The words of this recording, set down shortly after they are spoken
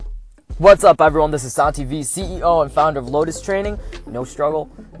What's up, everyone? This is Santi V, CEO and founder of Lotus Training. No struggle,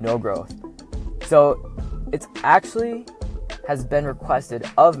 no growth. So it's actually has been requested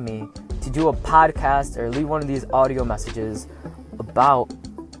of me to do a podcast or leave one of these audio messages about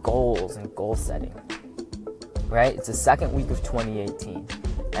goals and goal setting, right? It's the second week of 2018.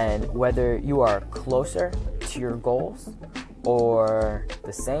 And whether you are closer to your goals or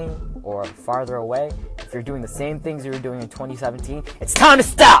the same or farther away, if you're doing the same things you were doing in 2017, it's time to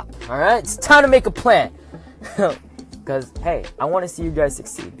stop, all right? It's time to make a plan. Because, hey, I want to see you guys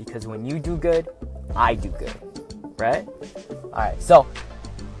succeed, because when you do good, I do good, right? All right, so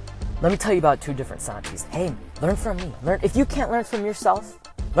let me tell you about two different Santis. Hey, learn from me. If you can't learn from yourself,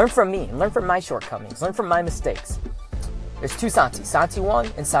 learn from me and learn from my shortcomings. Learn from my mistakes. There's two Santis, Santi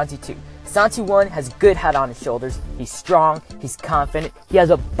 1 and Santi 2. Santi 1 has good head on his shoulders. He's strong. He's confident. He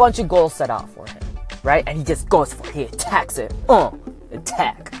has a bunch of goals set out for him, right? And he just goes for it. He attacks it.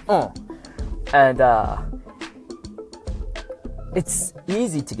 Attack. And it's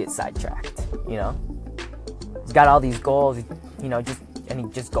easy to get sidetracked, you know? He's got all these goals, you know, and he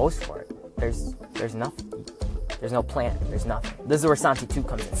just goes for it. There's nothing. There's no plan. There's nothing. This is where Santi 2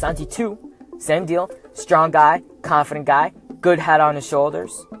 comes in. Santi 2, same deal. Strong guy, confident guy, good head on his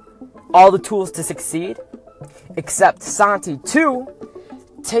shoulders. All the tools to succeed, except Santi 2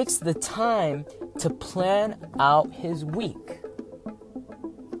 takes the time to plan out his week.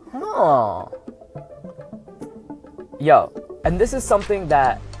 Yo, and this is something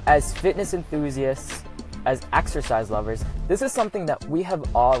that, as fitness enthusiasts, as exercise lovers, this is something that we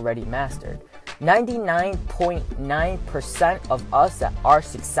have already mastered. 99.9% of us that are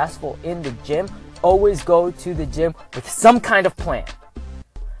successful in the gym always go to the gym with some kind of plan.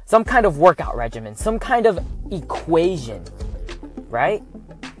 Some kind of workout regimen, some kind of equation, right?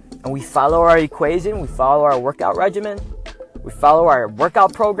 And we follow our equation, we follow our workout regimen, we follow our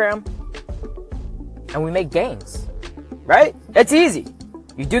workout program, and we make gains, right? It's easy.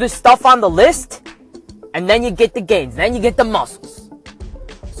 You do the stuff on the list, and then you get the gains, then you get the muscles.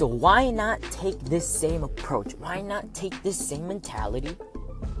 So why not take this same approach? Why not take this same mentality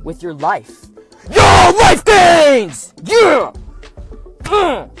with your life? Yo, life gains! Yeah!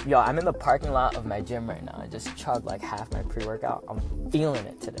 Yo, I'm in the parking lot of my gym right now. I just chugged like half my pre-workout. I'm feeling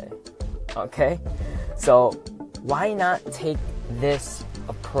it today. Okay? So why not take this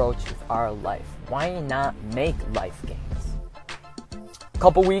approach with our life? Why not make life gains? A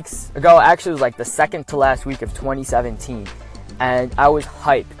couple weeks ago, actually it was like the second to last week of 2017, and I was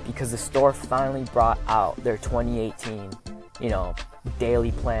hyped because the store finally brought out their 2018,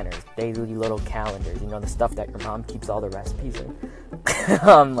 daily planners, daily little calendars, the stuff that your mom keeps all the recipes in.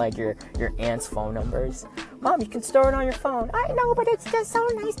 Like your aunt's phone numbers. Mom, you can store it on your phone. I know, but it's just so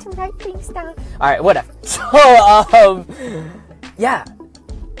nice to write things down. All right, whatever. So, yeah.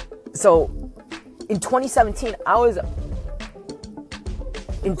 So, in 2017, I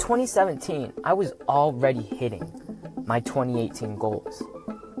was already hitting my 2018 goals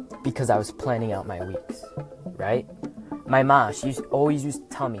because I was planning out my weeks, right? My mom, she always used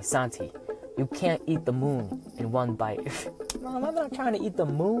to tell me, Santi, you can't eat the moon in one bite. Mom, I'm not trying to eat the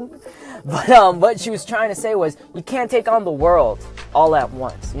moon. But what she was trying to say was, you can't take on the world all at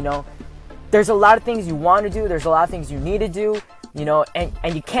once, There's a lot of things you want to do. There's a lot of things you need to do,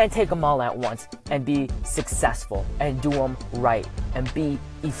 and you can't take them all at once and be successful and do them right and be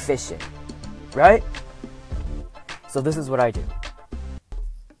efficient, right? So this is what I do.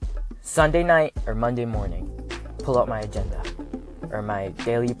 Sunday night or Monday morning, pull out my agenda or my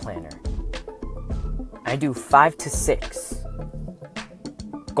daily planner. I do 5 to 6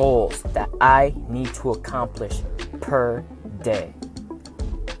 goals that I need to accomplish per day.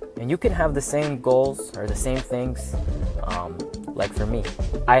 And you can have the same goals or the same things. Like for me,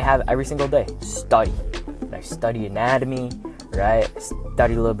 I have every single day study. And I study anatomy, right?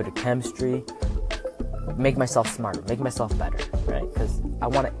 Study a little bit of chemistry. Make myself smarter, make myself better, right? Because I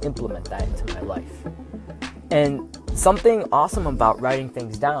want to implement that into my life. And something awesome about writing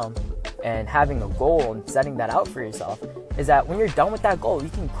things down and having a goal and setting that out for yourself is that when you're done with that goal, you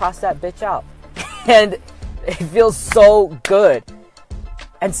can cross that bitch out. And it feels so good.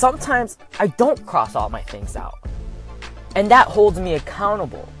 And sometimes I don't cross all my things out. And that holds me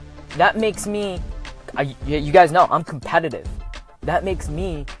accountable. That makes me, you guys know, I'm competitive. That makes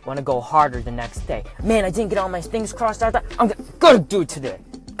me want to go harder the next day. Man, I didn't get all my things crossed out. I'm gonna do it today.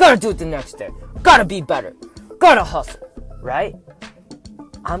 Gotta do it the next day. Gotta be better. Gotta hustle, right?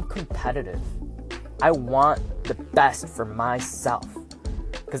 I'm competitive. I want the best for myself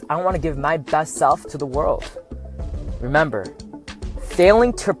because I want to give my best self to the world. Remember,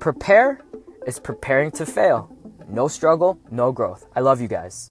 failing to prepare is preparing to fail. No struggle, no growth. I love you guys.